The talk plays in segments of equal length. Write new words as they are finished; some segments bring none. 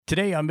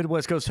Today on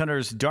Midwest Ghost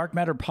Hunters Dark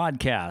Matter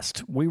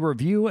Podcast, we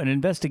review an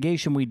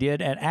investigation we did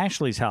at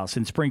Ashley's house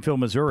in Springfield,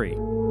 Missouri.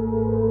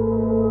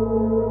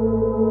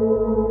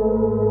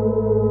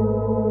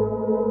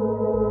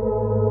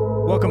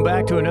 Welcome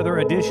back to another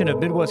edition of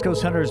Midwest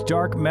Ghost Hunters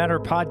Dark Matter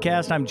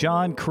Podcast. I'm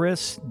John,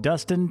 Chris,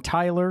 Dustin,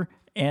 Tyler,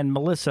 and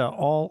Melissa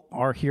all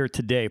are here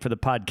today for the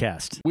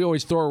podcast. We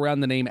always throw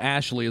around the name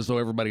Ashley as though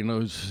everybody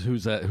knows who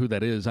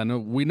that is.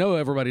 We know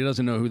everybody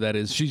doesn't know who that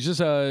is. She's just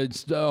a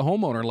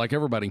homeowner like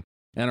everybody.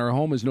 And our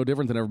home is no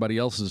different than everybody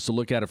else's. To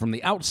look at it from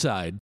the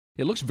outside,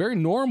 it looks very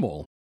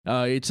normal.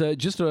 It's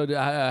just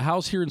a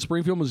house here in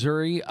Springfield,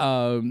 Missouri,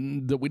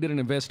 that we did an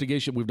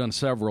investigation. We've done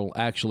several,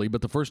 actually.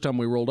 But the first time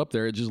we rolled up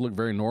there, it just looked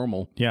very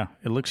normal. Yeah,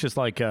 it looks just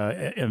like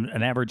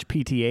an average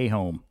PTA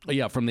home.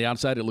 Yeah, from the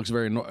outside, it looks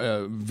very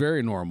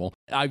normal.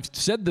 I've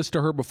said this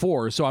to her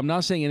before, so I'm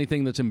not saying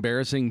anything that's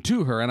embarrassing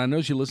to her. And I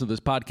know she listened to this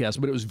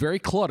podcast, but it was very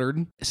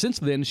cluttered. Since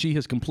then, she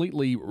has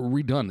completely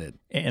redone it.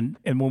 And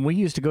when we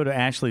used to go to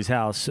Ashley's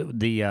house,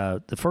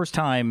 the first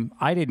time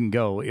I didn't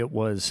go, it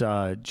was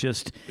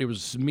It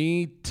was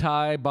me,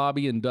 Ty,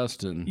 Bobby, and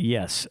Dustin.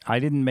 Yes, I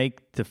didn't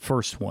make the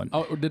first one.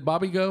 Oh, did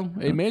Bobby go?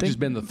 It may have just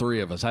been the three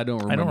of us. I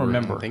don't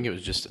remember. I think it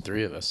was just the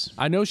three of us.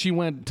 I know she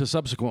went to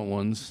subsequent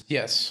ones.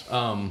 Yes.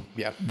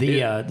 Yeah.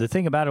 The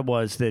thing about it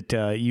was that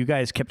you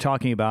guys kept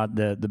talking about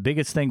the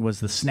biggest thing was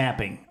the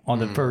snapping on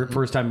the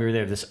first time we were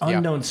there. This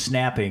unknown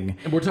snapping.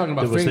 And we're talking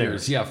about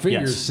fingers. There. Yeah,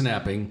 fingers Yes.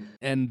 snapping.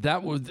 And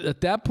that was,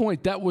 at that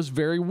point, that was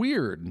very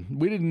weird.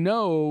 We didn't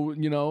know,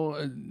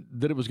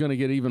 that it was going to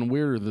get even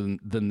weirder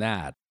than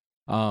that.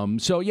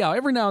 So yeah,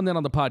 every now and then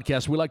on the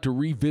podcast, we like to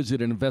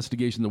revisit an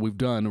investigation that we've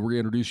done and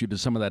reintroduce you to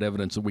some of that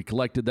evidence that we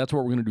collected. That's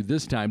what we're going to do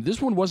this time. This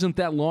one wasn't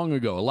that long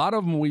ago. A lot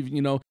of them we've,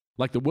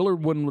 like the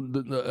Willard one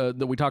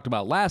that we talked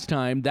about last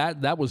time,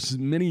 that was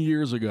many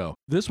years ago.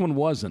 This one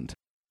wasn't.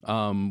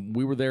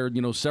 We were there,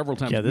 several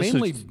times,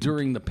 mainly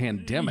during the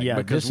pandemic. Yeah,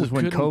 because this is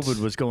when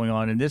COVID was going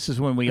on, and this is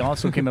when we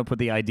also came up with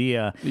the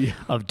idea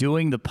of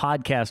doing the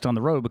podcast on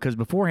the road, because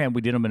beforehand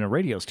we did them in a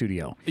radio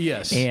studio.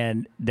 Yes.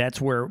 And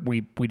that's where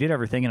we did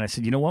everything, and I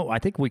said, you know what, I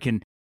think we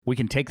can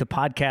take the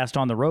podcast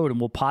on the road, and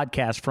we'll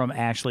podcast from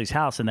Ashley's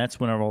house, and that's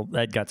when all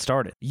that got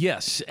started.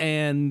 Yes,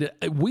 and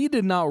we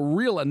did not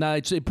realize. Now,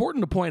 it's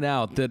important to point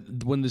out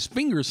that when this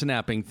finger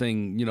snapping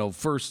thing,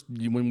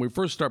 when we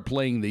first start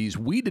playing these,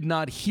 we did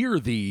not hear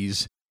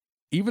these,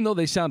 even though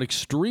they sound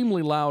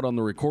extremely loud on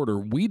the recorder.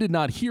 We did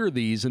not hear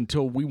these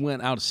until we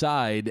went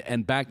outside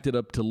and backed it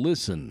up to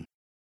listen.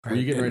 Were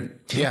you getting ready?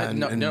 Yeah,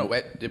 no,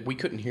 we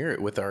couldn't hear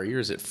it with our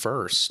ears at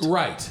first.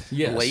 Right,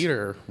 yes.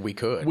 Later, we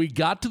could. We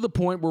got to the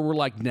point where we're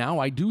like, now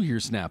I do hear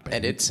snapping.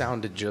 And it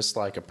sounded just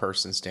like a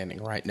person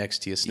standing right next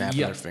to you snapping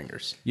their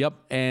fingers. Yep,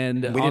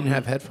 and we didn't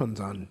have headphones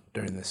on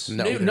during this.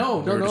 No.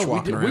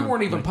 We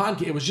weren't even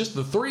podcast. It was just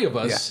the three of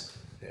us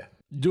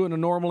doing a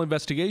normal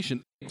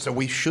investigation. So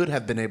we should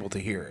have been able to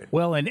hear it.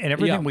 Well, and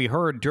everything we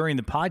heard during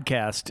the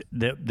podcast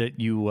that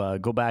you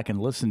go back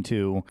and listen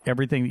to,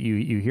 everything that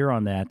you hear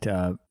on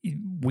that,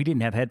 we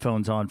didn't have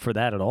headphones on for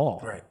that at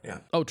all. Right, yeah.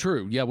 Oh,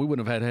 true. Yeah, we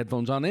wouldn't have had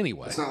headphones on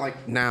anyway. It's not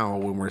like now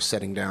when we're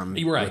sitting down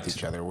with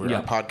each other. We're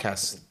on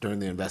podcasts during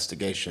the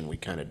investigation, we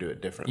kind of do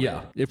it differently.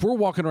 Yeah. If we're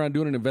walking around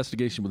doing an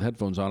investigation with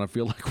headphones on, I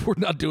feel like we're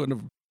not doing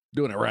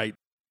it right.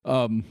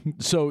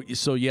 So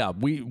yeah,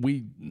 we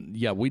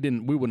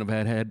wouldn't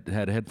have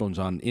had headphones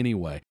on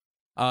anyway.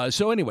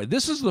 So anyway,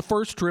 this is the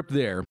first trip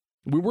there.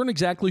 We weren't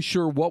exactly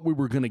sure what we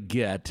were going to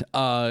get.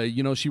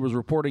 She was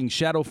reporting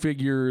shadow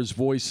figures,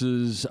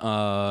 voices,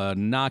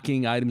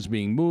 knocking, items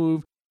being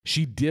moved.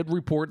 She did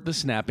report the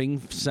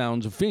snapping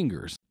sounds of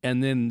fingers.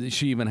 And then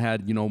she even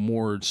had,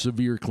 more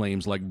severe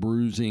claims like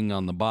bruising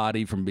on the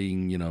body from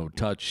being,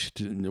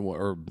 touched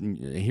or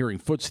hearing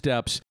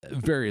footsteps,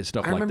 various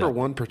stuff like that. I remember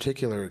one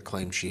particular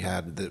claim she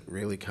had that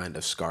really kind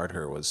of scarred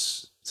her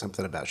was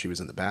something about she was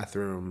in the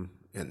bathroom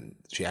and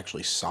she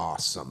actually saw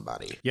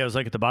somebody. Yeah, it was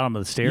like at the bottom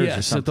of the stairs or something.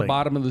 Yes, at the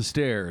bottom of the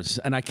stairs.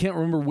 And I can't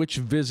remember which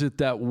visit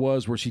that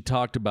was where she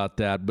talked about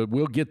that, but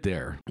we'll get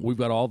there. We've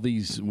got all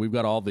these,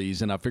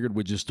 and I figured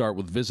we'd just start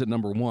with visit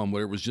number one,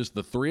 where it was just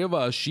the three of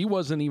us. She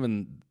wasn't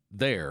even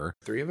there.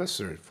 Three of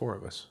us or four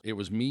of us? It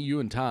was me,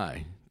 you, and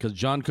Ty, because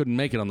John couldn't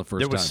make it on the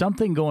first time. There was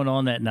something going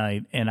on that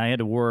night, and I had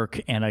to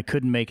work, and I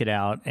couldn't make it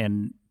out,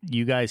 and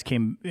you guys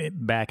came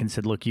back and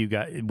said, "Look, we've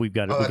got to right.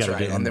 get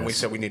on and then this." we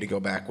said we need to go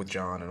back with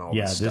John and all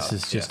Yeah, this stuff.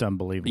 this is just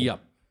unbelievable.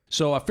 Yep.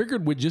 So I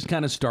figured we'd just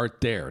kind of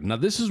start there. Now,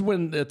 this is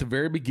when, at the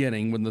very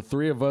beginning, when the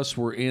three of us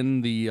were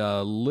in the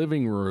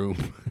living room,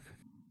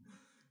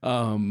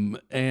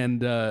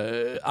 and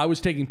I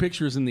was taking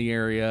pictures in the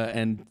area,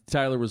 and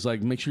Tyler was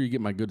like, "Make sure you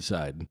get my good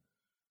side."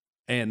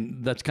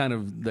 And that kind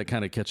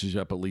of catches you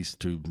up at least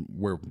to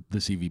where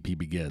this EVP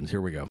begins.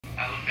 Here we go.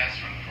 I look best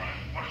from the front.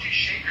 Why don't you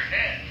shake your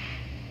head?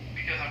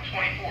 Because I'm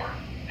 24.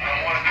 I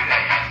don't want to do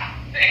that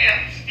yet.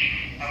 And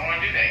I don't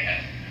want to do that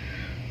yet.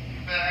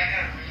 But I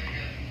got it really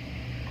good.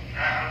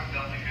 I was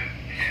definitely good.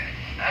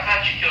 Yeah. How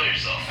about you kill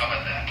yourself? How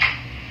about that?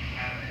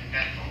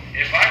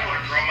 If I were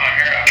to grow my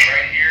hair out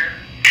right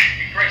here,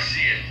 you can probably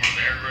see it where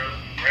the hair grows.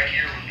 Right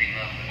here would be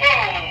nothing.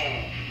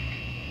 Whoa!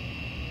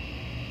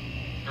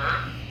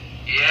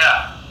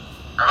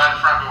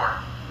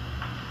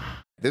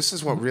 This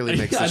is what really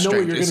makes I this know what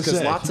strange. you're Is gonna because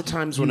say. lots of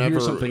times You hear whenever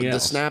something the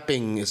else.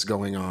 snapping is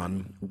going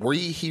on, we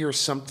hear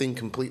something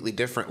completely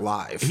different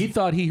live. He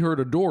thought he heard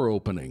a door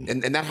opening.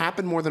 And that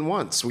happened more than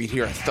once. We'd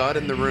hear a thud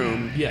in the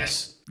room.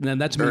 Yes. And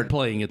that's me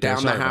playing it there.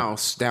 Down the Sorry about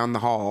house, down the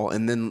hall,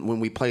 and then when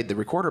we played the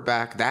recorder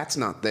back, that's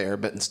not there,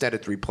 but instead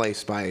it's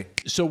replaced by.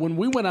 So when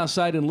we went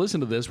outside and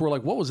listened to this, we're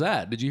like, what was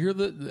that? Did you hear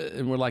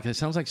and we're like, it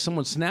sounds like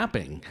someone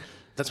snapping.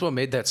 That's what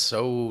made that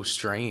so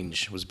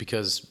strange, was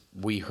because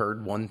we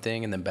heard one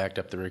thing and then backed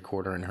up the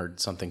recorder and heard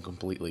something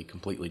completely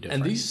different.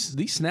 And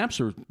these snaps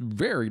are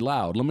very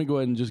loud. Let me go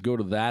ahead and just go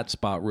to that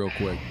spot real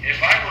quick.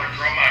 If I were to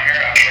grow my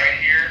hair out right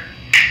here,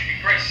 you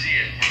can probably see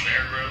it where the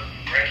hair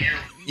grows. Right here.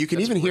 You can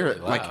That's even hear really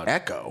it like loud.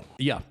 echo.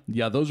 Yeah,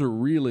 those are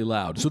really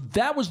loud. So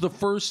that was the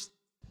first.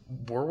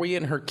 Were we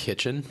in her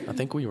kitchen? I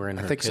think we were in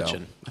her think so.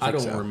 kitchen. I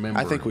don't so. remember.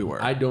 I think we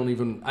were. I don't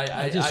even.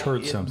 I just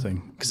heard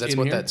something. Because that's In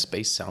what here? that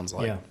space sounds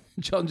like. Yeah.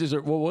 John just.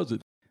 What was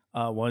it?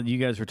 While you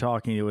guys were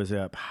talking, it was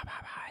a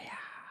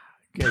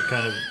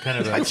kind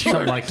of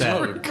something like that.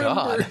 Oh,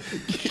 God.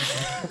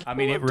 I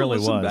mean, We'll it have to really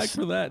listen was. back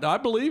for that. I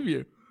believe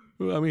you.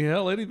 I mean,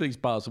 hell, anything's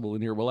possible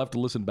in here. We'll have to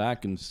listen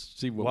back and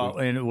see what. Well,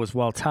 and it was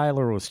while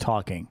Tyler was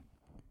talking,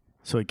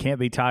 so it can't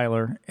be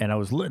Tyler. And I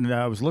was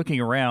looking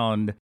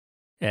around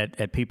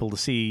at people to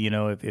see, you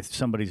know, if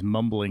somebody's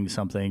mumbling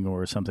something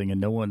or something, and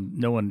no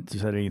one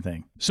said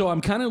anything. So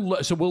I'm kind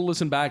of. So we'll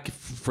listen back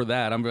for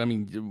that.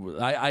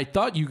 I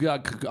thought you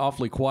got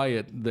awfully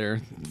quiet there.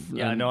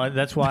 Yeah, no,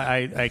 that's why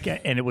I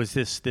and it was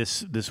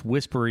this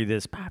whispery,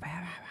 this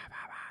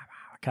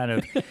kind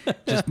of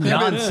just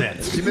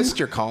nonsense. You missed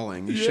your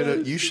calling.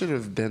 You should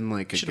have been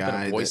like a Should've been a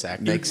guy voice that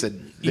actor. makes a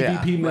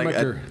EVP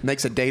mimicker.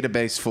 makes a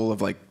database full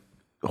of like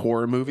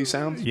horror movie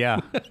sounds. Yeah,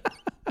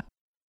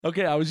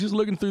 Okay, I was just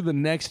looking through the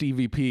next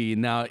EVP.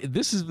 Now,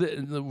 this is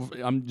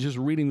I'm just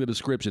reading the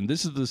description.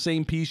 This is the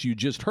same piece you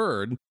just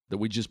heard that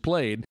we just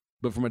played,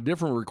 but from a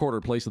different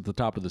recorder placed at the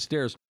top of the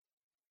stairs.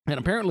 And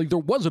apparently there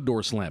was a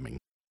door slamming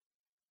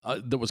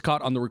that was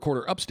caught on the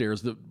recorder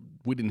upstairs that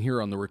we didn't hear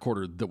on the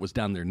recorder that was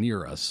down there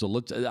near us. So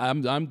let's.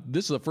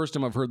 This is the first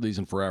time I've heard these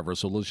in forever.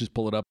 So let's just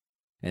pull it up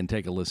and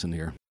take a listen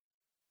here.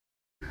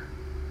 I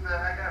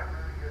got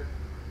really good.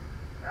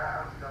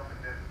 I'm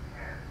dumping this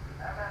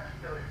and I'm actually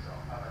kill yourself.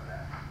 How about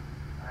that?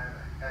 I have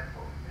a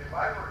headphone. If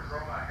I were to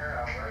grow my hair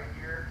out right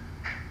here,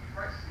 you can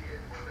probably see it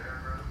where the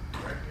hair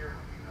grows. Right here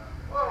would be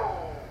nothing.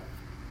 Whoa!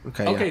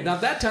 Okay, now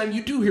that time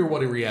you do hear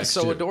what he reacts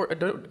So to. a door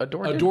A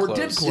door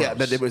did close. Yeah,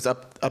 but it was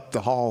up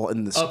the hall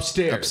in the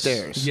Upstairs.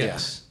 Upstairs.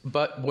 Yes.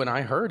 But when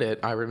I heard it,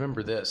 I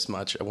remember this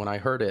much. When I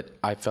heard it,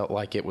 I felt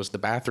like it was the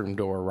bathroom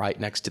door right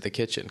next to the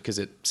kitchen because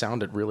it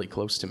sounded really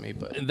close to me.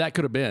 But And that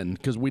could have been,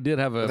 because we did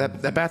have a.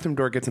 That bathroom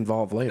door gets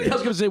involved later. I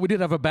was going to say, we did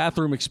have a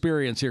bathroom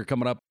experience here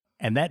coming up.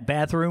 and that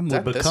bathroom would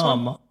that this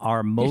become one?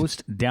 our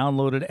most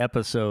downloaded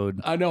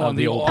episode. I know, of on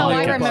the old Oh,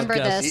 I podcast. remember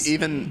this.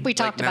 Even we like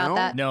talked now? about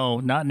that. No,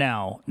 not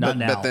now. Not But-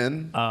 now. but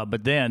then?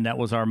 But then that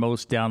was our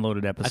most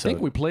downloaded episode. I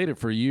think we played it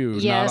for you,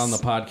 Yes. not on the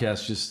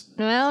podcast. Just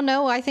Well,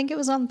 no, I think it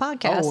was on the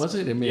podcast. oh, was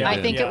it? It may have I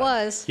been. think it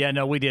was. Yeah,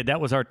 no, we did.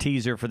 That was our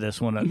teaser for this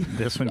one.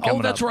 This one Oh,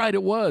 coming that's up. right.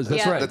 It was.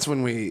 That's Yeah. right. That's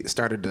when we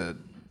started to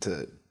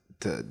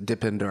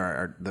dip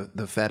into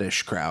the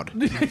fetish crowd.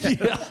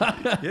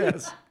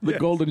 Yes. the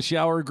Golden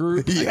Shower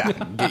group. Yeah.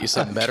 get you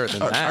something better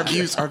than Our that.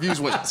 views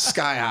went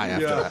sky high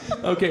after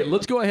that. Okay,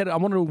 let's go ahead. I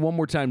want to do one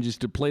more time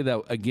just to play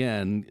that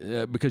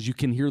again because you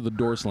can hear the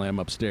door slam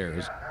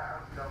upstairs.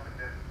 I'm dumping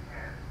this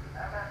and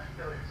I'm actually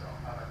kill yourself.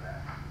 How about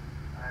that?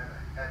 I have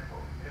a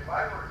headphone. If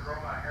I were to grow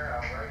my hair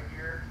out right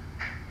here,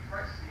 you can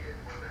probably see it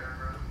where the hair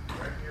grows.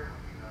 Right here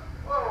would be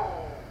nothing.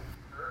 Whoa!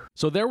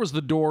 So there was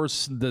the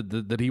doors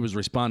that he was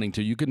responding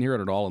to. You couldn't hear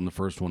it at all in the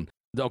first one.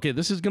 Okay,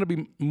 this is going to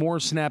be more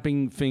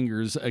snapping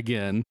fingers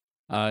again.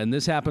 And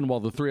this happened while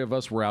the three of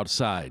us were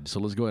outside. So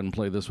let's go ahead and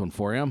play this one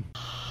for you.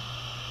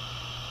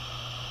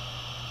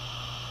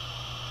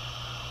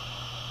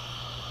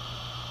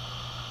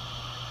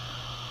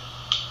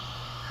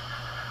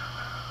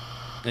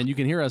 And you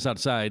can hear us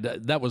outside.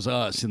 That was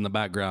us in the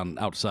background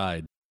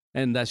outside.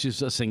 And that's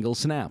just a single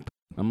snap.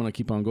 I'm going to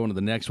keep on going to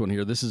the next one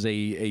here. This is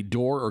a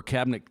door or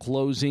cabinet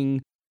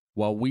closing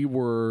while we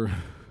were...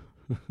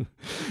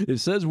 It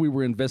says we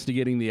were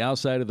investigating the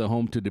outside of the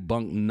home to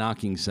debunk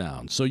knocking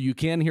sounds. So you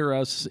can hear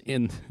us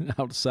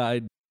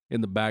outside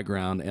in the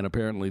background, and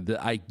apparently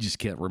I just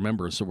can't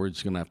remember, so we're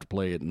just going to have to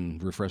play it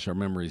and refresh our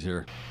memories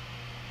here.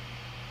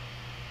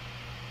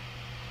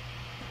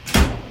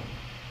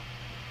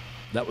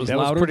 That was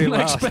louder pretty than I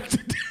loud.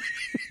 expected.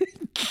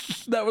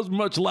 That was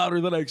much louder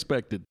than I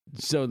expected.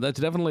 So that's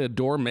definitely a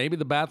door, maybe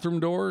the bathroom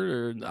door.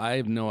 Or I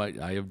have no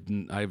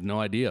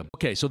idea.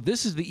 Okay, so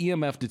this is the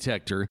EMF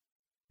detector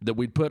that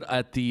we'd put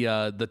at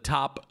the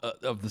top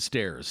of the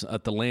stairs,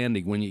 at the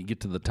landing when you get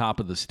to the top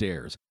of the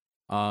stairs.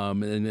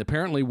 And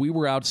apparently we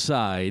were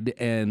outside,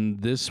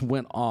 and this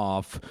went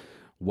off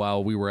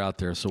while we were out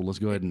there. So let's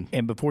go ahead and...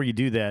 And before you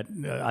do that,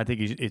 I think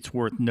it's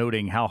worth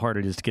noting how hard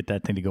it is to get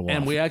that thing to go off.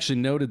 And we actually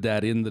noted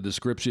that in the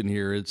description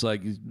here. It's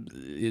like,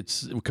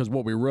 it's because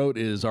what we wrote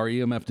is our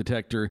EMF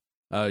detector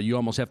You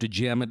almost have to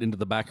jam it into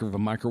the back of a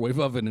microwave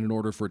oven in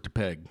order for it to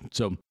peg.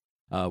 So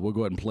we'll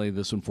go ahead and play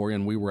this one for you.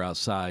 And we were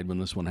outside when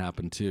this one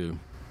happened, too.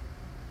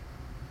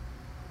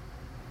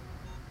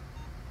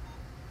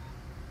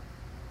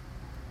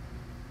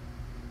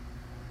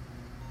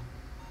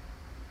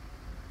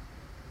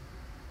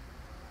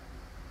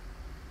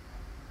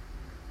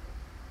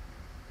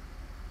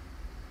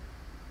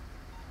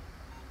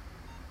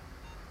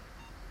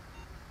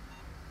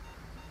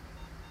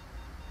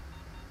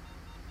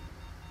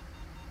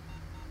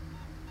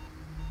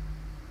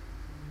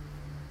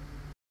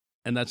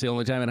 And that's the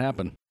only time it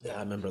happened. Yeah, I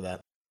remember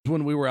that.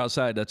 When we were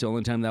outside, that's the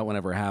only time that one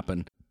ever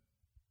happened.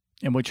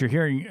 And what you're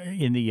hearing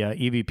in the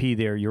EVP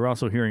there, you're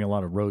also hearing a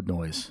lot of road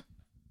noise.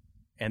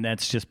 And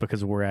that's just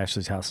because of where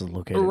Ashley's house is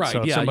located. Right, so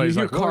if yeah, you somebody's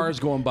hear like, cars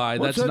going by.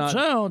 What's That's that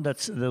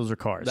not sound? Those are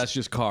cars. That's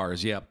just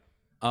cars, yep.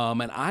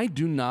 And I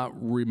do not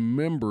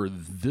remember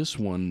this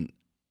one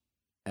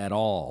at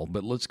all.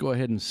 But let's go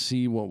ahead and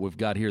see what we've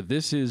got here.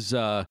 This is,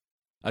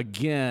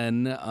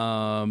 again,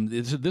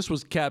 this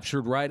was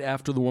captured right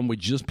after the one we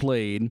just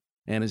played.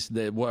 And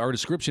our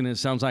description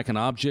is, sounds like an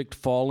object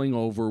falling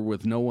over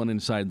with no one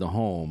inside the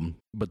home.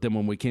 But then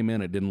when we came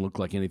in, it didn't look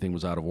like anything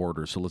was out of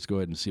order. So let's go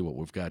ahead and see what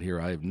we've got here.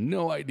 I have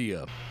no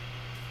idea.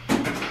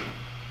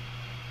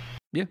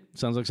 Yeah,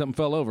 sounds like something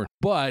fell over.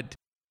 But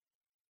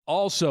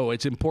also,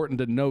 it's important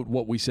to note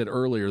what we said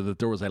earlier, that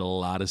there was a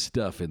lot of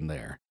stuff in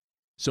there.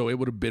 So it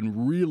would have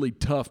been really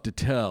tough to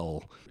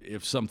tell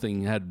if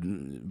something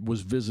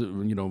was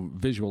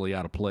visually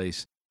out of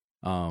place.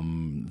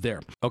 There.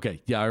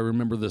 Okay, yeah, I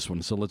remember this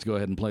one. So let's go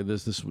ahead and play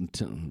this. This one,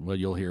 well,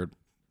 you'll hear it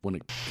when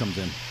it comes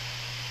in.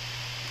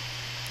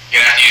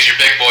 You're gonna have to use your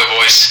big boy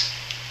voice.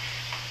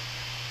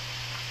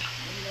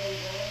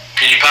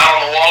 Can you pound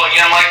on the wall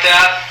again like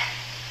that?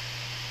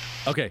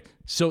 Okay,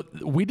 so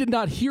we did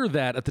not hear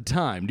that at the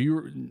time. Do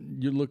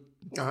you look?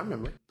 Oh, I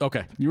remember.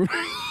 Okay, you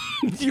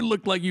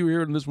looked like you were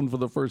hearing this one for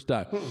the first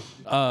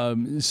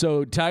time.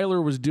 So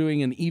Tyler was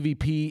doing an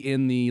EVP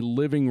in the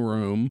living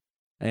room.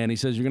 And he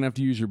says, you're going to have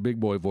to use your big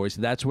boy voice.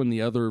 That's when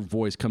the other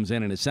voice comes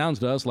in. And it sounds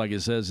to us like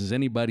it says, is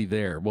anybody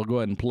there? We'll go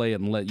ahead and play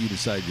it and let you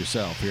decide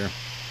yourself here.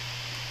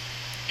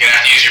 You're going to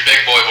have to use your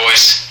big boy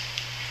voice.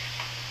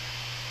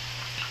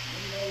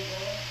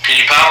 Can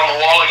you pound on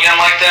the wall again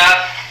like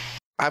that?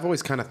 I've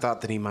always kind of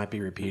thought that he might be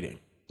repeating.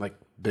 Like,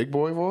 big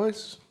boy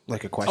voice?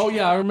 Like a question. Oh,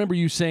 yeah, I remember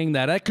you saying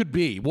that. That could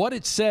be. What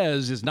it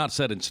says is not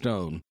set in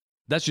stone.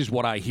 That's just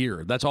what I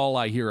hear. That's all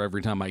I hear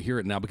every time I hear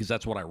it now, because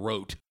that's what I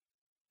wrote.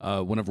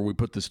 Whenever we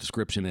put this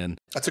description in.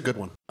 That's a good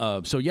one.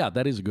 So, yeah,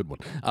 that is a good one.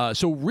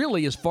 So,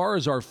 really, as far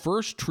as our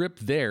first trip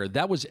there,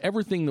 that was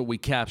everything that we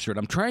captured.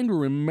 I'm trying to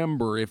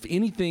remember if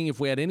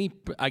we had any,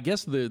 I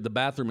guess the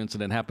bathroom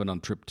incident happened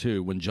on trip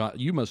 2 when John,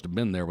 you must have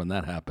been there when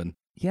that happened.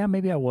 Yeah,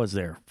 maybe I was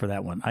there for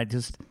that one.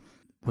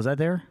 Was I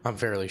there? I'm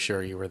fairly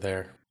sure you were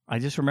there. I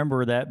just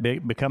remember that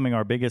becoming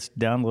our biggest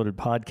downloaded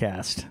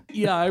podcast.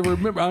 Yeah, I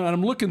remember.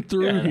 I'm looking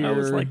through here. I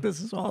was like, this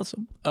is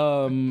awesome.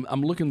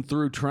 I'm looking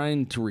through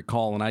trying to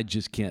recall, and I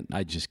just can't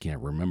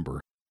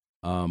remember.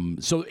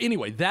 So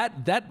anyway,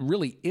 that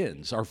really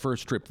ends our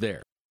first trip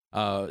there.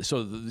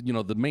 So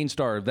the main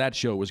star of that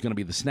show was going to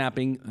be the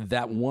snapping,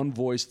 that one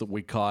voice that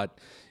we caught,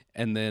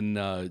 and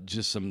then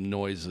just some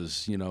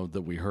noises,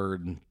 that we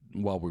heard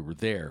while we were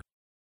there.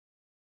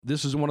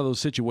 This is one of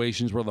those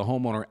situations where the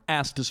homeowner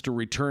asked us to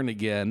return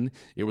again.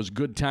 It was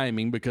good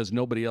timing because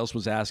nobody else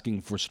was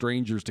asking for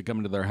strangers to come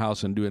into their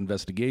house and do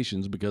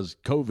investigations because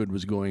COVID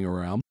was going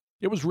around.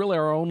 It was really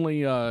our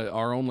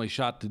only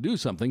shot to do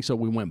something, so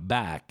we went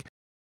back.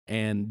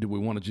 And do we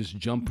want to just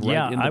jump right into the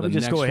next one? Yeah, I would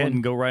just go ahead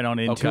and go right on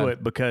into Okay.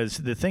 it, because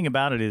the thing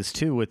about it is,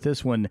 too, with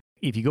this one,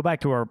 if you go back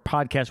to our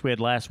podcast we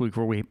had last week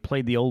where we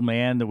played the old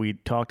man that we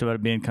talked about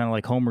it being kind of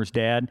like Homer's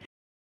dad,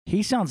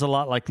 he sounds a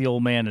lot like the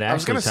old man at I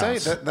was Ashley's going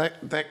house. to say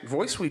that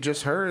voice we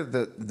just heard,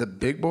 the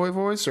big boy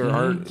voice,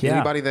 or Yeah.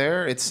 anybody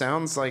there, it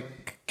sounds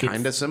like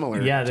kind of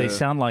similar. Yeah, they to-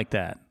 sound like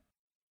that.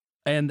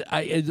 And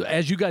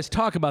as you guys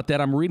talk about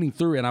that, I'm reading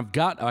through, and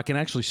I can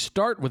actually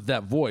start with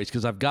that voice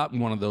because I've got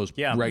one of those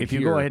Yeah, right if you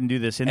here. go ahead and do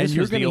this, and this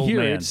you're was the gonna old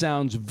hear man. it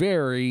sounds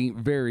very,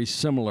 very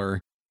similar,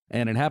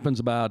 and it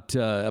happens about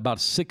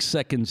 6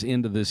 seconds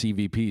into this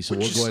EVP. So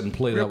we'll go ahead and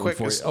play real that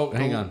quick, one for you. is Oh,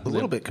 hang on, a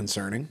little bit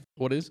concerning.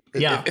 What is?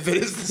 Yeah. If it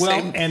is the Well,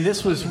 same. and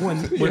this was when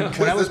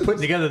I was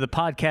putting together the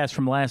podcast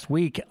from last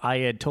week, I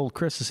had told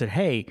Chris, I said,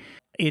 hey,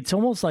 it's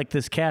almost like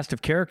this cast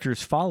of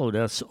characters followed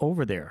us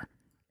over there.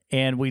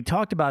 And we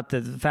talked about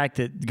the fact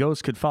that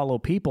ghosts could follow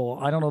people.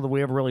 I don't know that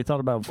we ever really thought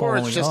about Or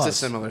following it's just a us.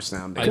 similar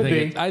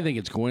sounding. I think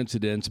it's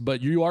coincidence,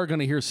 but you are going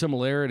to hear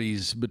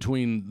similarities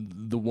between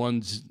the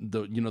ones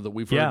that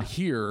we've heard Yeah.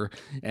 here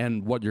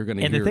and what you're going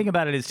to And hear. the thing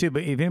about it is, too,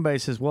 but if anybody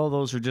says, well,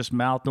 those are just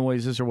mouth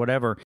noises or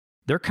whatever,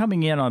 they're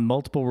coming in on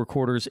multiple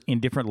recorders in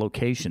different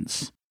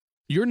locations.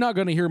 You're not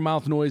going to hear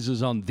mouth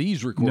noises on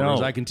these recorders.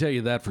 No. I can tell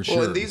you that for sure.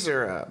 Well, and these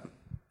are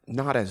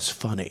not as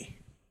funny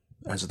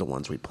as the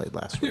ones we played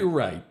last week. You're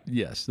right.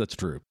 Yes, that's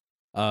true.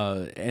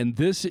 And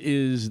this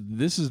is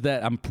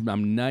that. I'm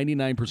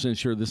 99%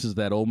 sure this is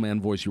that old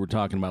man voice you were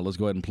talking about. Let's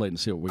go ahead and play it and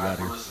see what we got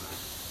here.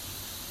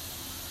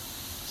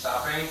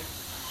 Stopping.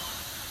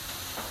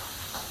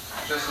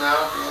 Just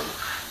now?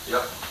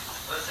 Yep.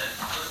 Listen,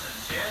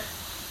 Ted.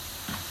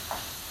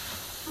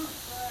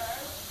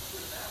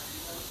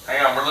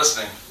 Hang on, we're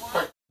listening.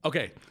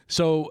 Okay,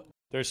 so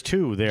There's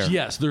two there.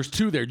 yes, there's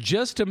two there.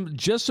 Just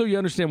so you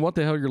understand what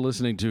the hell you're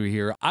listening to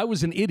here, I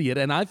was an idiot,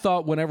 and I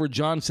thought whenever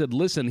John said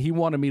listen, he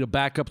wanted me to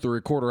back up the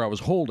recorder I was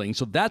holding.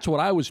 So that's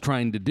what I was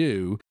trying to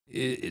do.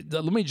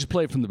 Let me just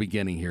play it from the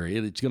beginning here.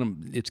 It's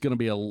gonna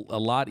be a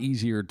lot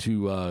easier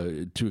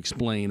to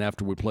explain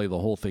after we play the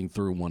whole thing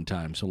through one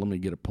time. So let me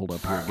get it pulled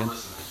up here again.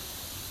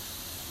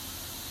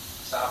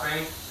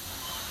 Stopping.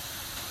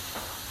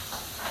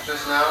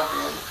 Just now?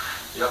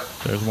 Yep.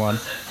 There's one.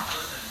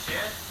 Listen,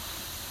 Ted.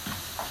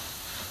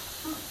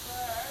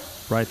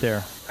 Right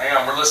there. Hang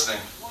on, we're listening.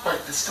 Wait,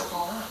 it's still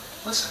going on.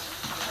 Listen.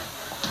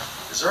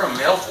 Is there a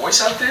male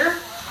voice out there?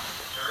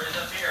 There is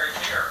up here.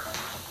 It's here.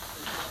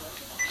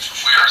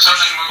 We heard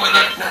something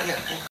moving. Not yet.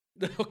 Hang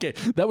on. Okay,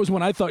 that was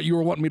when I thought you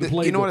were wanting me to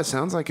play. You know what it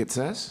sounds like it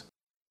says?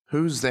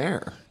 Who's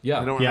there?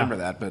 Yeah. I don't remember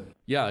that, but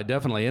Yeah,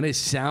 definitely. And it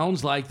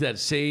sounds like that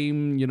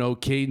same,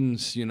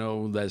 cadence,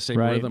 that same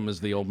Right. rhythm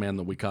as the old man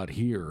that we caught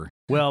here.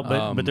 Well,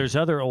 but there's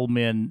other old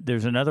men.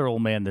 There's another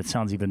old man that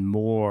sounds even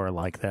more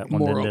like that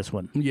one than this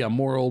one. Yeah,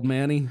 more old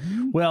Manny.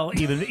 Well,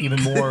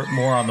 even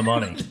more on the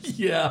money.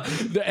 Yeah,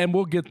 and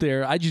we'll get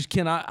there. I just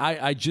cannot.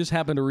 I just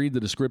happened to read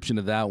the description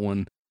of that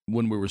one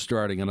when we were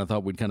starting, and I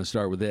thought we'd kind of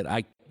start with it.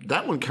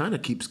 that one kind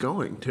of keeps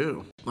going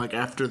too. Like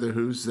after the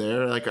Who's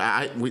there, like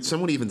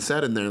someone even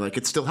said in there, like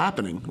it's still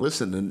happening.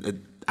 Listen,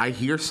 and I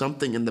hear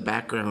something in the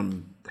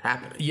background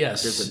happening.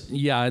 Yes,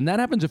 yeah, and that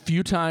happens a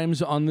few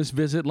times on this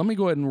visit. Let me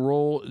go ahead and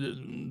roll.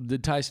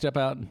 Did Ty step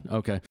out?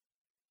 Okay.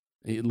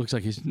 It looks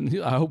like he's.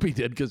 I hope he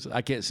did because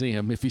I can't see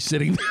him if he's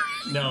sitting there.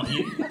 No,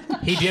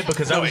 he did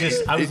because I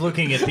was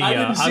looking at the.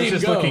 I was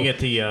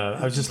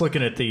just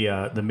looking at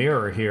the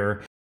mirror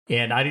here,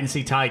 and I didn't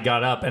see Ty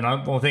got up, and the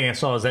only thing I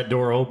saw is that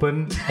door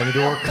open and the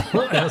door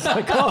closed. And I was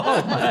like,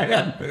 oh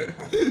man.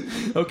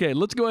 Okay,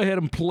 let's go ahead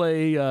and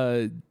play.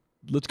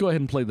 Let's go ahead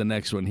and play the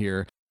next one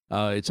here.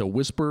 It's a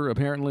whisper,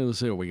 apparently. Let's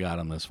see what we got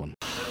on this one.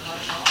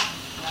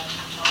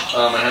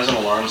 It has an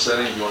alarm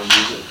setting if you want to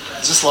use it.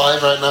 Is this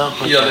live right now?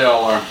 Yeah, they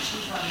all are.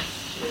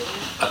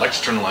 I'd like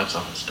to turn the lights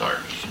off and start.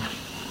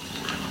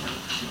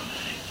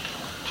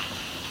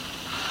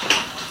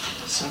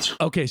 Sensor.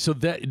 Okay, so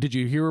did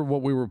you hear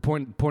what we were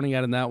pointing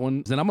at in that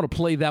one? Then I'm going to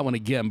play that one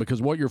again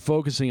because what you're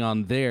focusing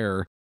on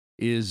there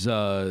is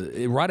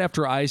right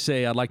after I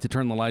say I'd like to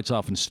turn the lights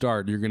off and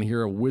start, you're going to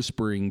hear a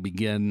whispering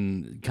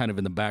begin kind of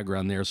in the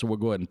background there. So we'll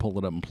go ahead and pull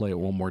it up and play it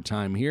one more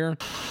time here.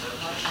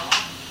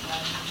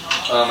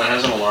 It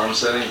has an alarm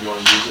setting if you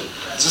want to use it.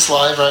 Is this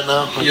live right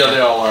now? Yeah, they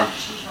all are.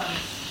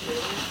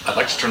 I'd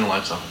like to turn the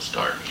lights off and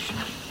start.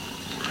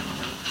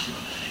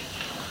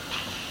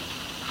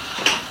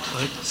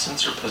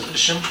 Sensor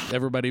position.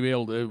 Everybody were you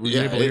able to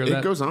hear it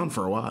that? goes on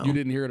for a while. You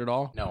didn't hear it at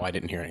all? No, I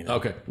didn't hear anything.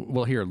 Okay.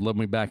 Well, here, let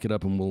me back it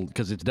up and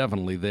because it's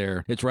definitely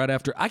there. It's right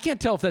after. I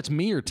can't tell if that's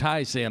me or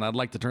Ty saying I'd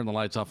like to turn the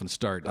lights off and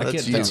start. I can't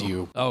tell. That's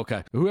you. Oh,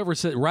 okay. Whoever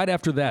said right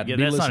after that. Yeah,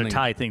 be that's listening. not a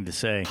Ty thing to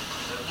say. It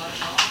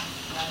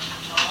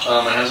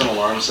has an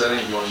alarm setting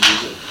if you want to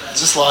use it.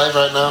 Is this live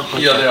right now?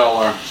 Yeah, they all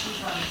are.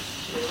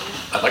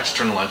 I'd like to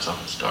turn the lights off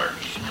and start.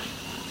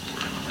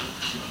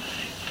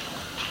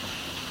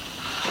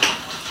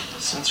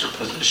 Sensor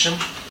position.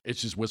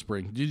 It's just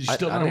whispering. Did you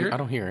still not hear it? I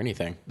don't hear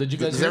anything. Did you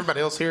guys Does hear it? everybody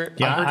else hear it?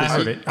 Yeah, I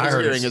heard it. I His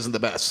heard hearing it. isn't the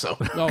best, so.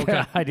 Oh,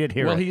 okay. I did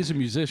hear Well, it. he's a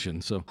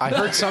musician, so. I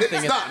heard something.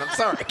 It's not. I'm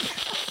sorry.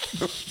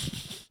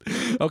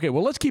 Okay,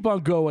 well, let's keep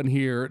on going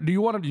here. Do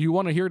you want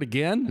to hear it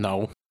again?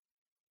 No.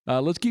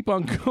 Let's keep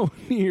on going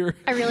here.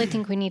 I really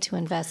think we need to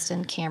invest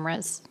in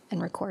cameras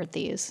and record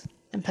these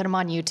and put them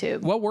on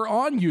YouTube. Well, we're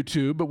on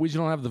YouTube, but we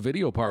don't have the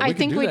video part. I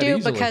think we do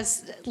easily.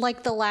 because,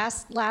 like the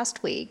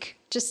last week,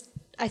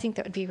 I think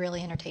that would be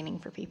really entertaining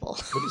for people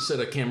What is it,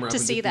 a camera up to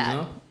and see get these that.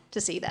 out?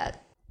 To see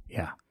that.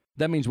 Yeah.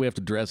 That means we have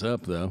to dress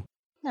up, though.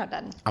 No, it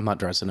doesn't. I'm not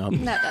dressing up.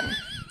 No, it doesn't.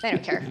 They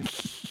don't care.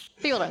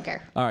 People don't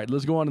care. All right,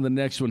 let's go on to the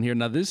next one here.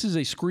 Now, this is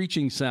a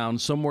screeching sound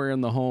somewhere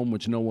in the home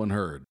which no one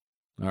heard.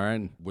 All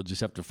right, we'll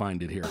just have to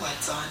find it here.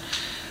 Lights on.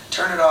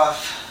 Turn it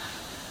off.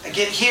 I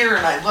get here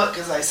and I look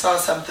because I saw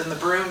something. The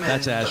broom and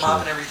That's the Ashley.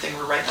 mop and everything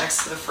were right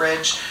next to the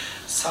fridge.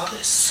 Saw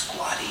this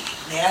squatty,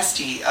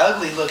 nasty,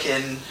 ugly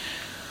looking.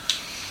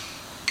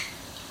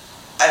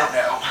 I don't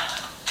know.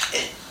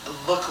 It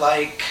looked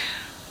like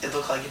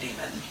a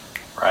demon.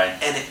 Right.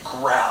 And it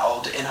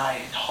growled, and I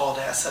hauled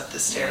ass up the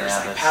stairs. Yeah,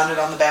 I that's- pounded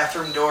on the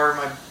bathroom door.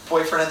 My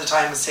boyfriend at the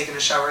time was taking a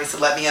shower. He said,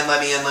 let me in, let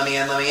me in, let me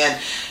in, let me in.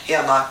 He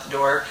unlocked the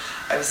door.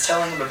 I was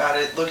telling him about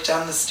it, looked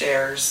down the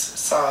stairs,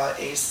 saw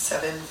a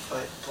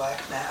 7-foot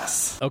black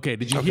mass. Okay,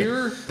 did you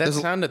hear? That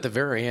sound at the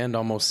very end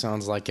almost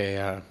sounds like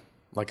a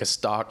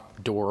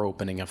stock door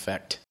opening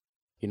effect.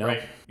 You know?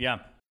 Right. Yeah.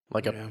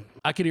 Like a.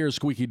 I could hear a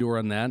squeaky door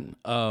on that.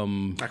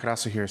 I could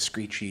also hear a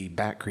screechy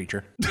bat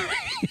creature.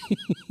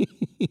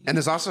 And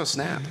there's also a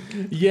snap.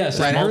 Yes,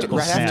 Right I heard multiple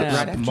the snap. snaps.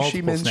 Right after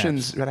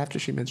Multiple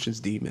she mentions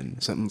demon,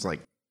 something's like,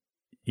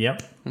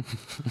 Yep.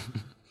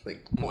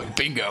 Like,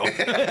 bingo.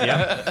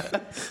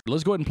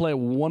 Let's go ahead and play it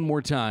one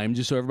more time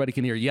just so everybody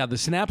can hear. Yeah, the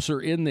snaps are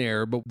in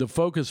there, but the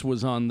focus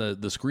was on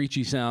the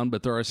screechy sound,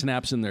 but there are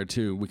snaps in there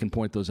too. We can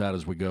point those out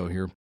as we go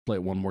here. Play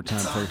it one more time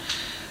for you.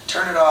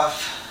 Turn it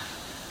off.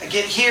 I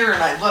get here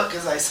and I look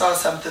because I saw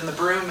something. The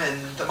broom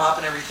and the mop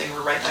and everything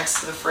were right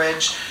next to the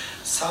fridge.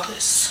 Saw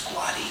this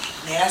squatty,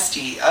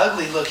 nasty,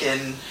 ugly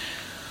looking.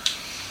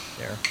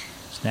 There.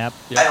 Snap.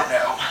 I don't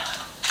know.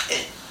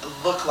 It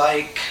looked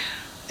like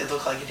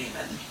a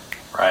demon.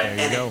 Right.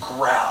 And it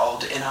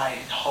growled, and I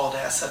hauled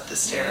ass up the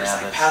stairs. Yeah,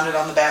 I that's- pounded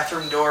on the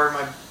bathroom door.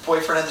 My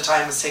boyfriend at the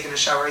time was taking a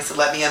shower. He said,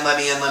 let me in, let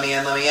me in, let me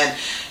in, let me in.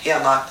 He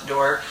unlocked the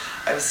door.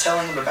 I was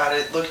telling him about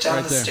it. Looked down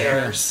Right the there,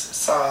 stairs,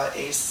 saw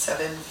a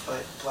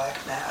 7-foot black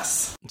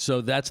mass.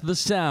 So that's the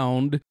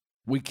sound.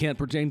 We can't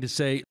pretend to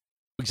say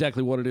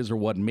exactly what it is or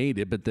what made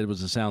it, but there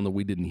was a sound that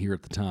we didn't hear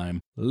at the time.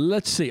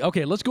 Let's see.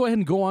 Okay, let's go ahead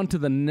and go on to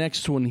the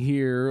next one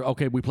here.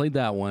 Okay, we played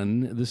that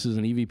one. This is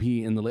an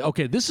EVP in the...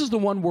 Okay, this is the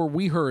one where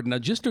we heard... Now,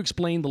 just to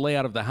explain the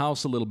layout of the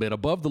house a little bit,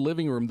 above the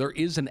living room, there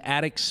is an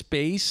attic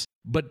space,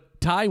 but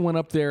Ty went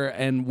up there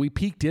and we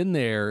peeked in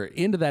there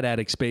into that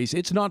attic space.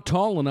 It's not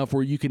tall enough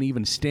where you can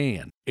even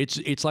stand.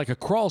 It's like a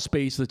crawl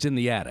space that's in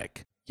the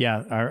attic.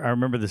 Yeah, I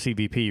remember the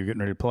CVP you're getting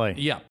ready to play.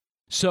 Yeah.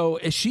 So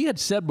as she had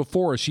said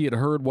before, she had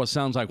heard what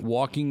sounds like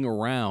walking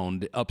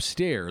around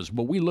upstairs,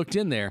 but we looked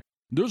in there.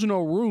 There's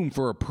no room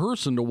for a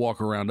person to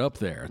walk around up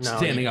there,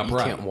 standing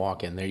upright. You can't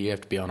walk in there. You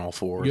have to be on all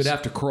fours. You'd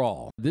have to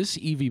crawl. This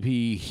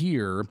EVP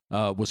here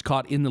was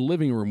caught in the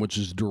living room, which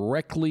is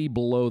directly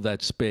below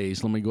that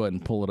space. Let me go ahead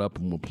and pull it up,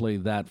 and we'll play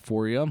that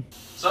for you.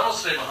 Some will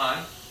stay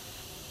behind.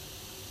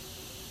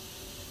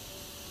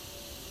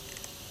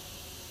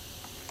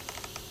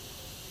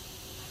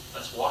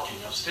 That's walking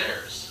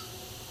upstairs.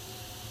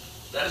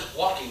 That is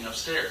walking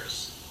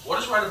upstairs. What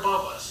is right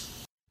above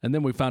us? And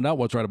then we found out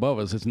what's right above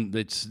us.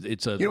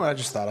 It's a... You know what I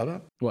just thought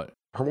about? What?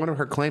 One of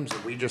her claims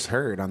that we just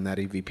heard on that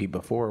EVP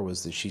before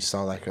was that she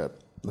saw like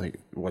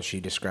what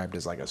she described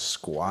as like a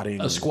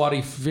squatting. A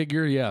squatty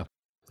figure, yeah.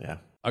 Yeah.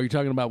 Are you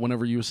talking about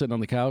whenever you were sitting on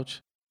the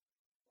couch?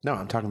 No,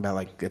 I'm talking about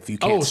like if you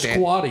can't stand.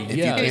 squatty, If yeah.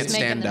 you can't Just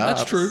making stand the up.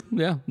 That's true.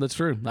 Yeah, that's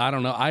true. I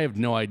don't know. I have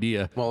no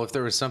idea. Well, if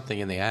there was something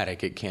in the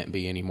attic, it can't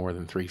be any more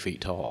than 3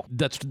 feet tall.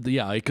 That's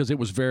because it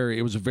was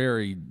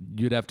very.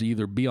 You'd have to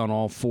either be on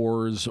all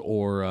fours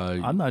or.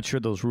 I'm not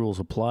sure those rules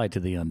apply to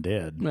the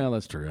undead. Well,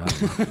 that's true. I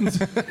don't know.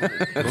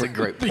 That's a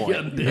great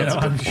point. You know,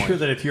 I'm sure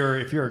that if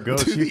you're a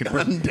ghost, you can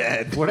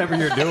Undead. whatever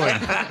you're doing.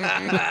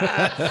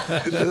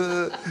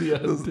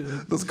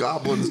 Those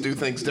goblins do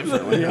things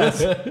differently.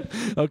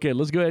 Okay,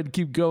 let's go ahead and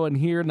keep going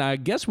here. Now, I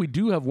guess we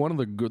do have one of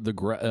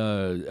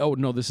oh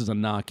no, this is a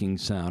knocking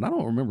sound. I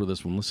don't remember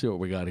this one. Let's see what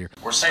we got here.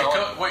 We're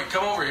stalling. Hey,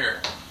 come over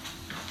here.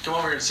 Come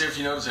over here and see if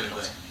you notice anything.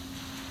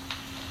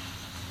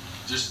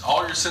 Just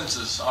all your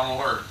senses on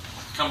alert.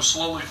 Come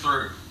slowly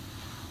through.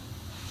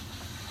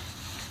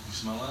 You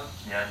smell that?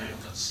 Yeah, I do.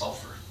 That's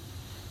sulfur.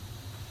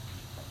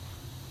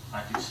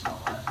 I do smell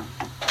that.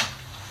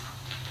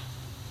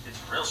 It's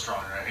real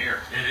strong right here.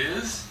 It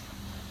is?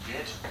 Yeah,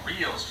 it's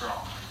real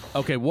strong.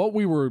 Okay, what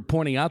we were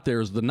pointing out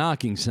there is the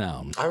knocking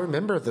sound. I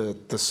remember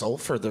the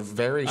sulfur, the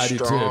very I do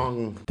too.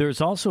 strong. There's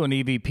also an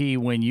EVP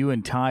when you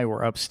and Ty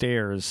were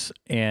upstairs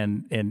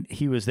and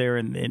he was there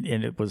and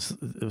it was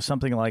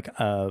something like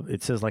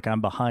it says like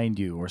I'm behind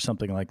you or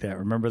something like that.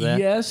 Remember that?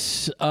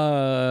 Yes.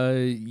 Are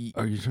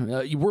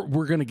you?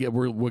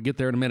 We'll get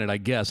there in a minute, I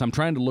guess. I'm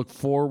trying to look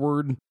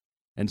forward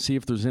and see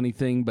if there's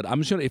anything, but I'm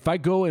just gonna. If I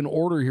go in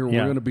order here,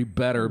 Yeah. we're gonna be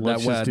better.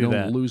 Let's that way I just do don't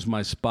that. lose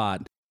my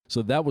spot.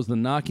 So that was the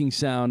knocking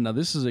sound. Now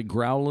this is a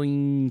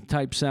growling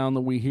type sound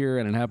that we hear,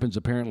 and it happens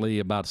apparently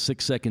about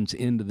 6 seconds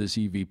into this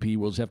EVP.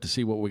 We'll just have to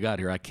see what we got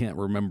here. I can't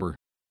remember.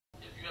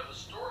 If you have a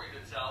story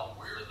to tell,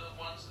 we're the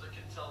ones that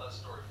can tell that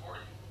story for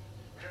you.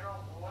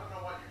 We want to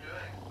know what you're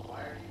doing.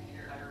 Why are you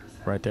here?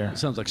 Right there. It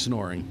sounds like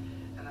snoring.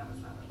 And that was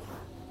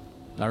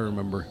not I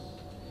remember. and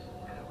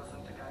it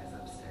wasn't the guys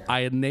upstairs.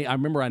 I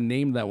remember I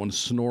named that one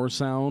Snore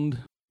Sound.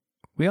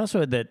 We also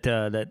had that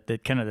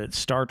kind of that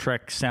Star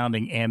Trek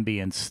sounding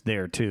ambience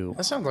there too.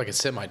 That sounds like a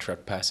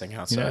semi-truck passing You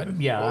know,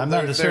 outside. yeah, I'm There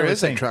not necessarily is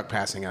a saying truck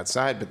passing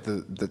outside, but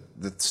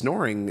the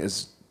snoring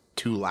is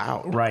too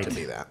loud Right. to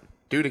be that.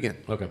 Do it again.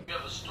 Okay. If you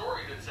have a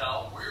story to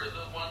tell, we're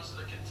the ones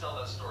that can tell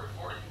that story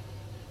for you.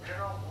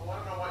 We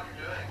want to know what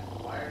you're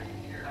doing. Why are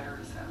you here? I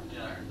heard a sound.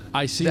 Yeah.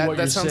 I see what you're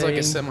That sounds saying. like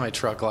a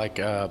semi-truck, like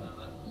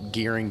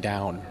gearing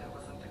down.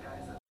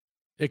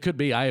 It could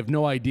be. I have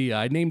no idea.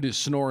 I named it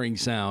Snoring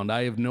Sound.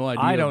 I have no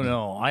idea. I don't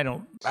know.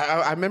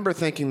 I remember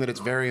thinking that it's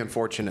very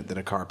unfortunate that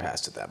a car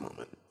passed at that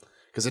moment.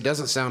 Because it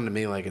doesn't sound to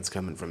me like it's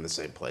coming from the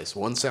same place.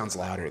 One sounds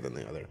louder than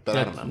the other, but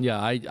I don't know.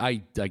 Yeah,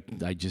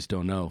 I just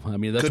don't know. I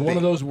mean, that's Could one be.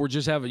 of those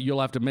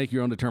you'll have to make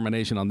your own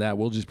determination on that.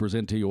 We'll just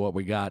present to you what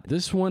we got.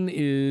 This one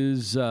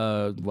is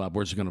I'm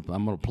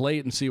gonna play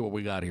it and see what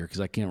we got here because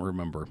I can't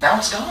remember. Now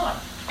it's gone.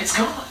 It's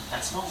gone.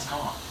 That smell's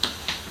gone.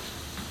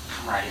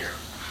 Come right here.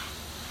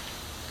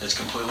 It's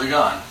completely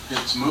gone.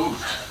 It's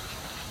moved.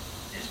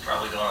 It's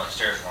probably going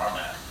upstairs where I'm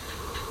at.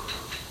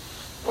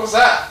 What's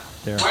that?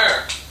 There.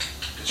 Where?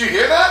 Did you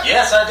hear that?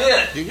 Yes, I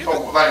did.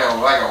 Oh,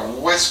 like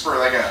a whisper,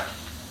 like a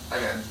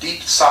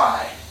deep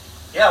sigh.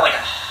 Yeah, like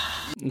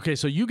a... Okay,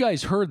 so you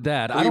guys heard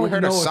that. I We don't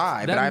heard know a if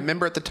sigh, that- but I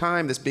remember at the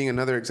time this being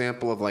another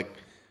example of like,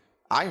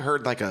 I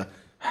heard like a,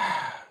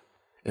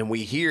 and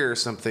we hear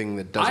something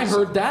that doesn't. I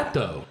heard that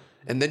though.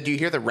 And then do you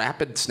hear the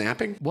rapid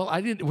snapping? Well,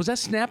 I didn't. Was that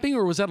snapping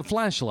or was that a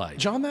flashlight?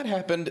 John, that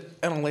happened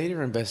in a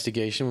later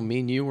investigation when me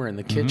and you were in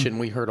the kitchen.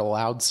 We heard a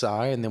loud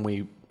sigh, and then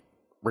we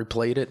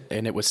replayed it,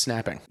 and it was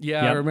snapping.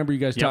 Yeah, Yep. I remember you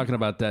guys Yep. talking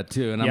about that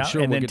too, and I'm Yeah,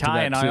 sure and we'll then get to Ty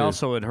that and too. I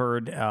also had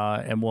heard,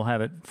 and we'll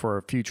have it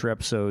for future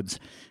episodes.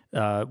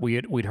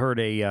 We'd heard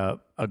a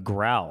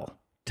growl.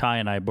 Ty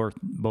and I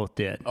both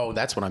did. Oh,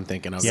 that's what I'm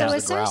thinking of. So was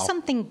is the there growl.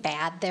 something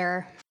bad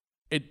there?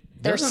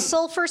 There's There's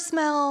sulfur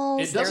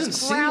smells. it doesn't there's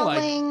seem like-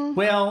 growling.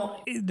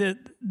 Well,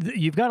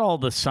 you've got all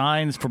the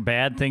signs for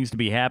bad things to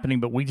be happening,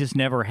 but we just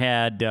never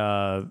had.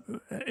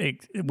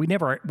 We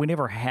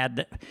never had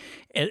that.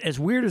 As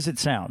weird as it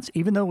sounds,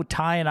 even though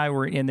Ty and I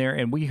were in there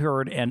and we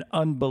heard an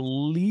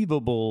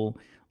unbelievable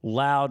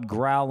loud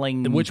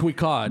growling, which we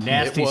caught.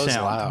 nasty It was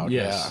sound. loud.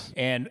 Yes.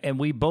 And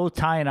we both,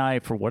 Ty and I,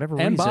 for whatever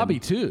reason, And Bobby,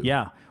 too.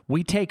 Yeah,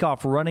 we take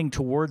off running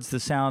towards the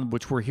sound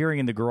which we're hearing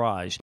in the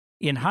garage.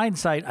 In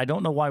hindsight, I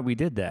don't know why we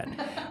did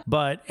that,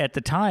 but at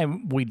the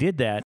time we did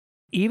that.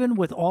 Even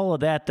with all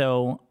of that,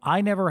 though,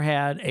 I never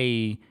had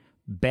a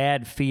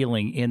bad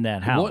feeling in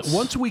that house.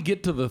 Once we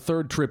get to the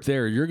third trip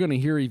there, you're going to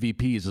hear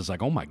EVPs. It's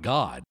like, oh my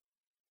God.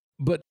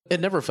 But It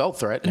never felt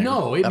threatening.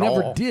 no, it at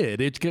never all. did.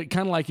 It's kind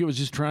of like it was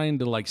just trying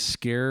to like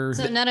scare.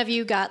 So none of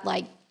you got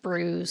like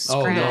bruised,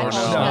 Oh, no, scratched,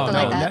 no, nothing no,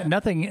 like that.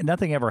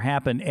 nothing ever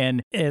happened.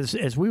 And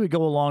as we would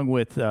go along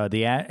with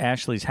the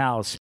Ashley's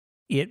house,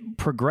 it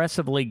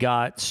progressively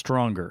got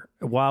stronger.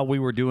 While we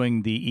were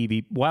doing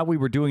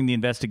the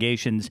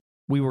investigations,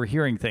 we were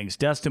hearing things.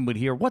 Dustin would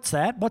hear, "What's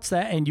that? What's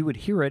that?" And you would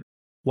hear it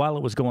while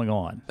it was going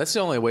on. That's the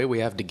only way we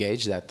have to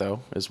gauge that, though,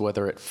 is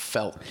whether it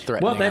felt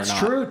threatening. Well, that's or not.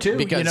 true, too, you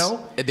Because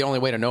know? the only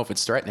way to know if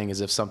it's threatening is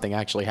if something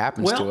actually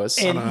happens to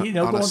us. and On a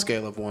going-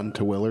 scale of 1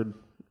 to Willard.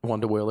 One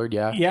to Willard,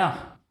 yeah. yeah.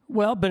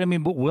 Well, but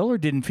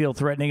Willard didn't feel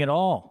threatening at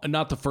all.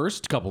 Not the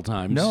first couple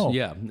times. No.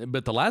 Yeah.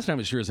 But the last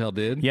time it sure as hell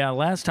did. Yeah,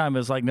 last time it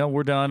was like, no,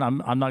 we're done.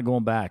 I'm not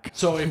going back.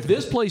 So if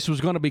this place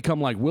was going to become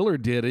like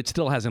Willard did, it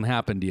still hasn't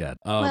happened yet.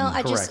 Well,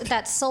 I just correct.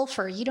 that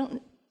sulfur. You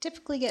don't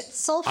typically get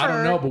sulfur. I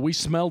don't know, but we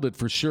smelled it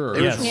for sure.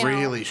 It Yes. was Yeah.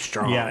 really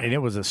strong. Yeah, and it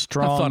was a I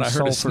strong thought I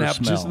heard a sulfur snap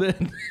smell. just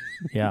then.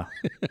 Yeah.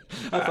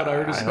 I thought I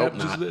heard a snap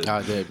just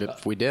then.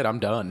 If we did, I'm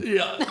done.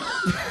 Yeah.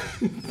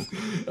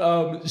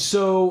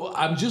 So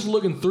I'm just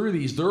looking through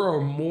these. There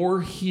are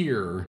more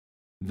here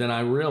than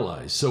I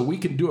realized. So we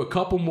can do a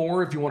couple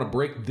more if you want to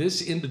break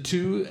this into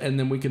two, and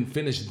then we can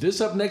finish this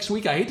up next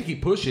week. I hate to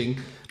keep pushing,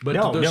 but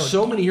No, there's no.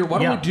 so many here. Why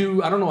don't Yeah. we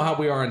do? I don't know how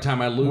we are in time.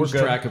 I lose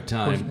track of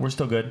time. We're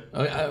still good.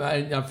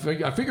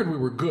 I figured we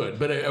were good,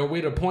 but are we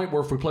at a point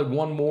where if we played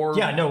one more?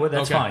 Yeah, no,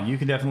 that's Okay. fine. You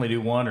can definitely do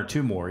one or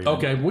two more. Even.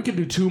 Okay, we can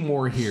do two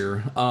more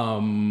here.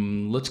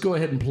 Let's go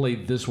ahead and play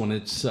this one.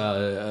 It's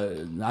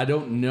I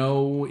don't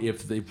know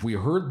if we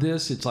heard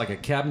this. It's like a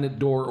cabinet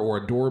door or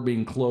a door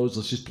being closed.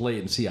 Let's just play it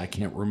and see. I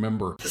can't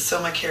remember. The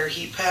Somacare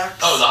heat packs.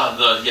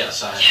 Oh,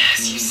 yes.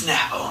 Yes, you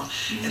snap them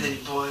and then you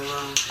boil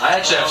them. I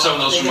actually have some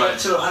of those They from get my- up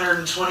to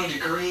 120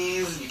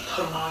 degrees and you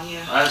put them on you.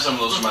 I have some of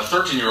those for my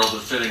 13-year-old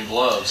that fit in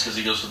gloves because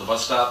he goes to the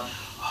bus stop.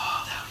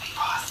 Oh, that would be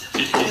awesome.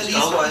 Did- Yeah,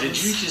 these ones.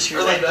 did you just hear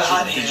Or like that? the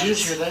hot Did you hands.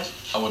 just hear that?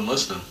 I wasn't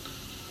listening.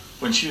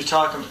 When she was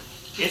talking,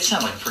 it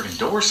sounded like a freaking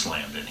door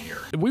slammed in here.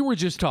 We were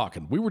just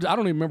talking. I don't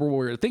even remember what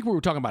we were. I think we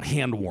were talking about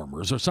hand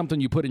warmers or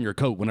something you put in your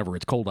coat whenever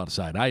it's cold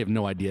outside. I have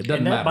no idea. It doesn't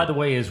And that, matter. by the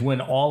way, is when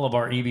all of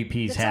our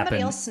EVPs Did happen.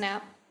 somebody else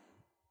snap?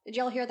 Did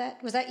y'all hear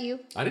that? Was that you?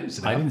 I didn't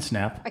snap. I didn't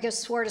snap. I could have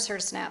swore I just heard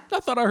a snap. I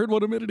thought I heard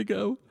one a minute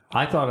ago.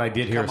 I thought I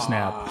did hear a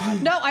snap.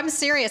 No, I'm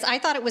serious. I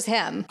thought it was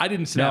him. I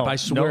didn't snap. No, I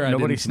swear I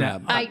nobody didn't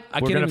snap. snapped. I We're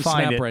can't gonna even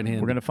find snap it. right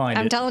hand. We're gonna find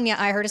I'm it. telling you,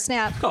 I heard a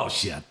snap. Oh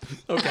shit.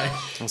 Okay.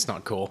 That's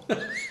not cool.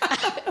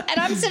 And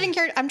I'm sitting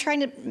here, I'm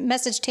trying to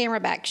message Tamara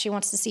back. She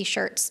wants to see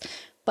shirts.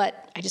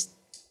 But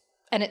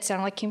and it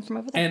sounded like it came from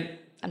over there. And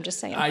I'm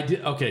just saying. I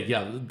did. Okay,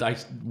 yeah.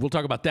 We'll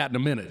talk about that in a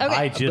minute. Okay.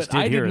 I just But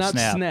I did hear did a not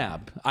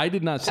snap. I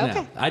did not snap.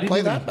 Okay. I didn't Play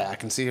even- that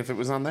back and see if it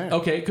was on there.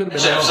 Okay, it could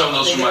have I have been. some of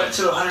those They from get my. up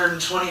to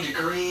 120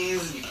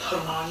 degrees and you put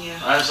them on you.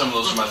 I have some of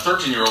those for my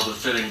 13-year-old that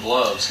fit in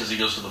gloves because he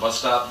goes to the bus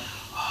stop.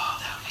 Oh,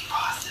 that would be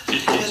awesome.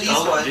 Did- Yeah,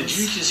 these ones. did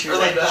you just hear Or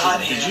like that? the hot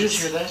Did hands. you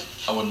just hear that?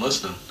 I wasn't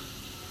listening.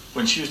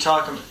 When she was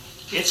talking,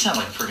 it sounded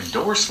like a freaking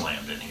door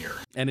slammed in here.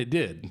 And it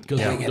did because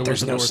Dang it,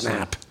 there's no door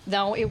snap.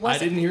 no, it I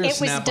wasn't. didn't hear a it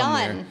snap was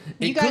done. on there.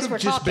 You It guys could have were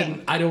just talking.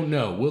 been. I don't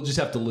know. We'll just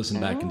have to listen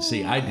back and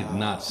see. I did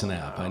not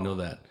snap. I know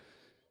that.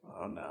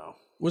 Oh, no.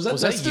 Was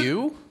that's that the-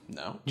 you?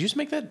 No. Did you just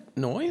make that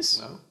noise?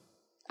 No.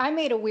 I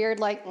made a weird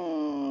like. type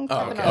of okay.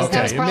 noise. That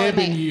Okay, was it may have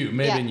probably been me. you.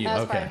 May have Yeah, been you. that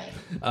was Okay.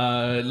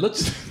 probably me.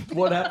 Let's.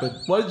 What happened?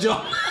 What did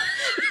y'all?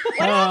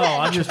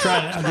 I'm just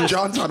trying.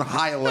 John's on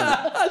high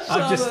alert.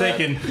 I'm just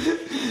thinking.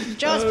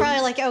 Joe's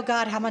probably like, oh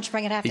God, how much am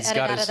I going to have to edit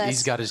out of this?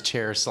 He's got his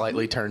chair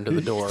slightly turned to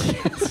the door.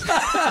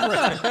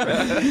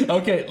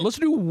 Okay, let's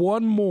do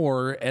one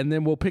more, and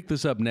then we'll pick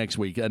this up next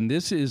week. And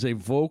this is a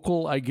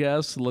vocal, I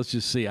guess. Let's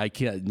just see. I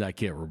can't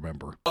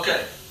remember.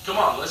 Okay, come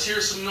on, let's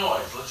hear some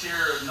noise. Let's hear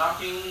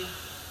knocking.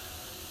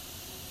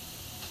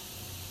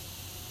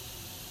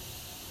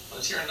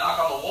 Let's hear a knock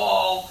on the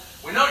wall.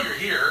 We know you're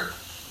here.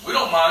 We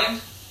don't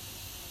mind.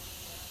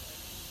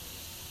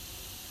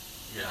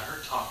 Yeah, I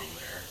heard talking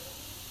there.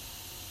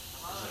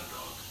 Was that a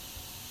dog?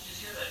 Did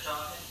you hear that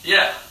talking?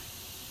 Yeah.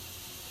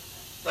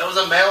 That was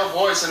a male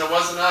voice, and it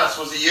wasn't us.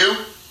 Was it you?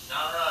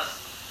 Not us.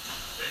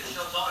 It's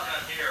still talking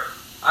up here.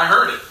 I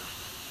heard it.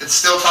 It's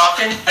still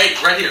talking? Hey,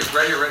 right here.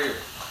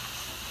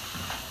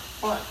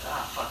 What?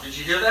 Ah, fuck. Did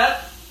you hear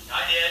that?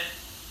 I did.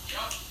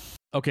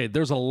 Okay,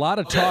 there's a lot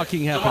of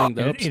talking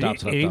happening.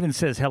 Stop. It even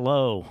says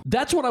hello.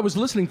 That's what I was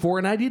listening for,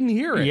 and I didn't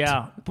hear it.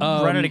 Yeah,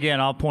 run it again.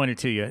 I'll point it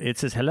to you. It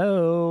says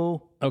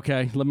hello.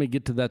 Okay, let me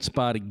get to that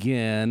spot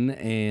again,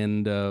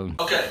 and...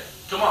 Okay,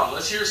 come on,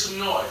 let's hear some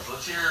noise.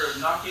 Let's hear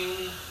knocking.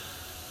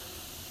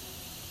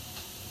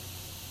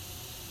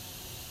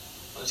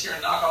 Let's hear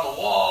a knock on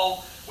the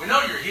wall. We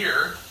know you're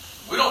here.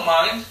 We don't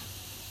mind.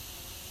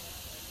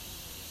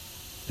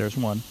 There's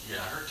one. Yeah,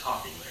 I heard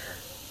talking there.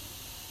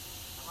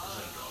 Was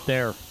that a dog?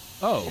 There.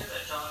 Oh.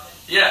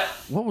 Yeah.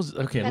 What was...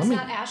 Okay, That's let me...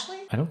 not Ashley?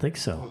 I don't think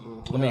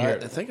so. Let me hear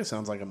I think it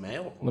sounds like a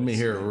male. Let me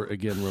hear it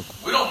again real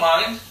quick. We don't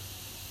mind.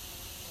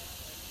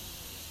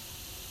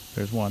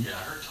 There's one. Yeah,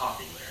 I heard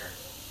talking there.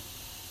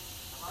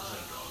 Was that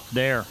a dog?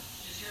 There.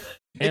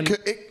 And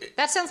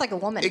That sounds like a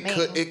woman to me.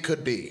 It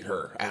could be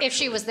her. Actually. If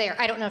she was there.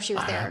 I don't know if she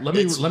was there. let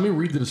me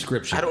read the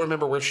description. I don't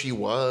remember where she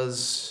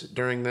was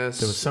during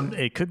this. There was some.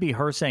 It could be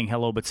her saying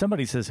hello, but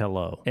somebody says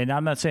hello, and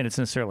I'm not saying it's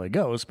necessarily a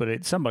ghost,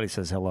 but somebody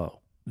says hello.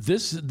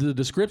 The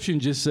description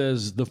just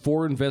says the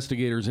 4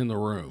 investigators in the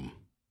room.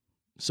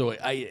 So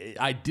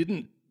I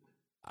didn't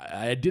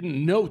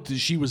note that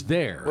she was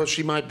there. Well,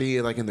 she might be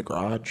like in the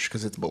garage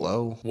because it's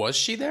below. Was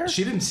she there?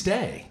 She didn't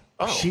stay.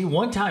 Oh.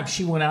 One time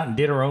she went out and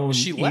did her own.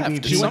 She left.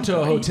 EVP. She went to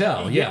a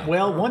hotel. Yeah.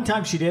 Well, one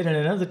time she did, and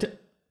another time.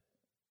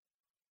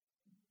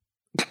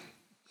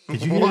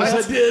 Did you hear What?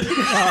 this? I did. All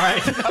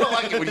right. I don't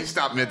like it when you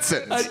stop mid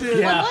sentence. I did.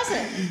 Yeah. What was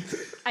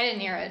it? I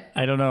didn't hear it.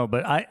 I don't know,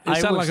 but It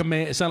sounded like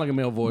a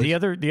male voice.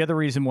 The other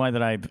reason why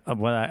that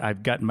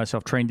I've gotten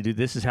myself trained to do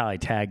this is how I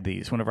tag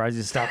these. Whenever I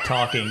just stop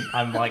talking,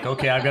 I'm like,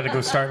 okay, I've got to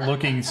go start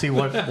looking and see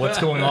what's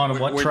going on and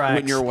what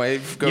tracks. When your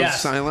wave goes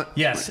silent?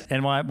 Yes,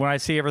 and when I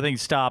see everything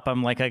stop,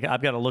 I'm like,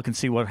 I've got to look and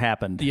see what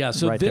happened. Yeah,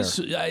 so right this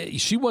there.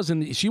 she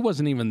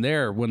wasn't even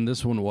there when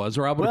this one was,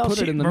 or I would have put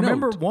it in the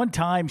remember note. one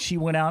time she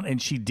went out and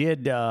she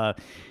did.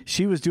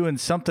 She was doing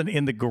something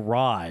in the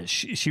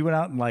garage. She went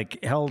out and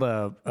like held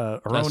her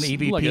own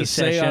EVP like a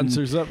session. seance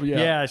or something,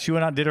 yeah. She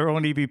went out and did her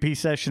own EVP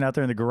session out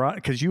there in the garage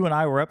because you and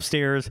I were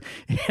upstairs,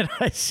 and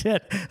I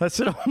said,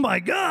 oh my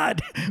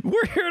God,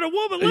 we're hearing a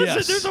woman. Listen,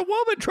 Yes. there's a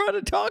woman trying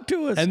to talk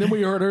to us. And then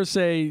we heard her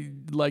say,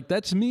 like,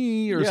 that's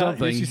me or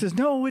something. And she says,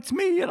 no, it's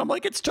me. And I'm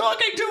like, it's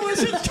talking to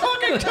us. It's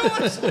talking to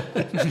us.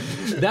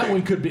 That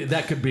one could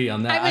be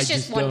on that. I was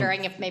just don't-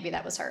 wondering if maybe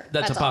that was her.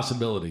 That's a all.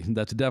 possibility.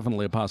 That's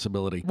definitely a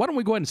possibility. Why don't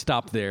we go ahead and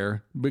stop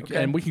there?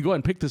 And we can go ahead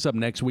and pick this up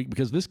next week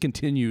because this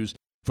continues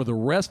for the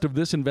rest of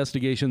this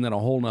investigation, then a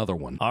whole nother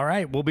one. All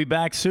right. We'll be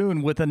back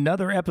soon with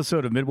another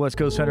episode of Midwest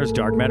Ghost Hunters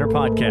Dark Matter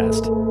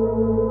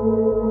Podcast.